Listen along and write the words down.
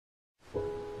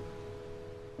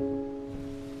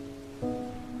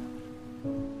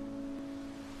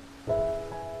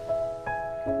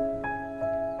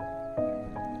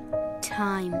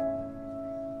time.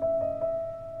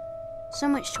 So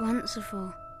much to answer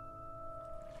for.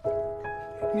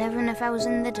 Never enough hours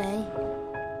in the day.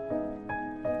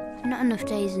 Not enough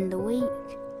days in the week.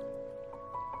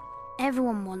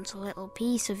 Everyone wants a little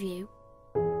piece of you.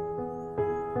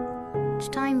 It's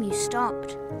time you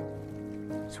stopped,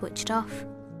 switched off,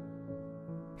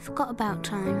 forgot about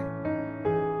time.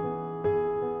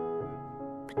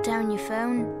 Put down your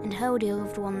phone and hold your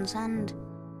loved one's hand.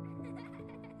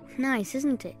 Nice,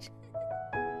 isn't it?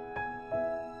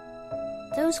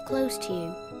 Those close to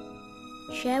you,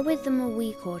 share with them a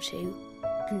week or two,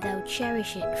 and they'll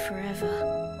cherish it forever.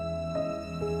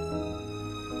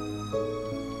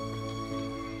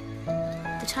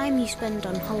 The time you spend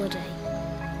on holiday,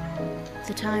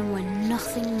 the time when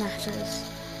nothing matters,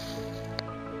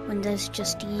 when there's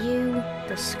just you,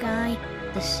 the sky,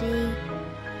 the sea,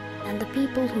 and the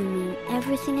people who mean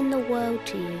everything in the world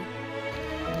to you.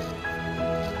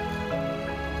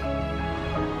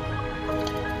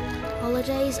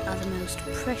 Holidays are the most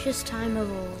precious time of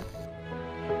all.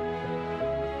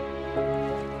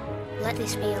 Let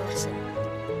this be a lesson.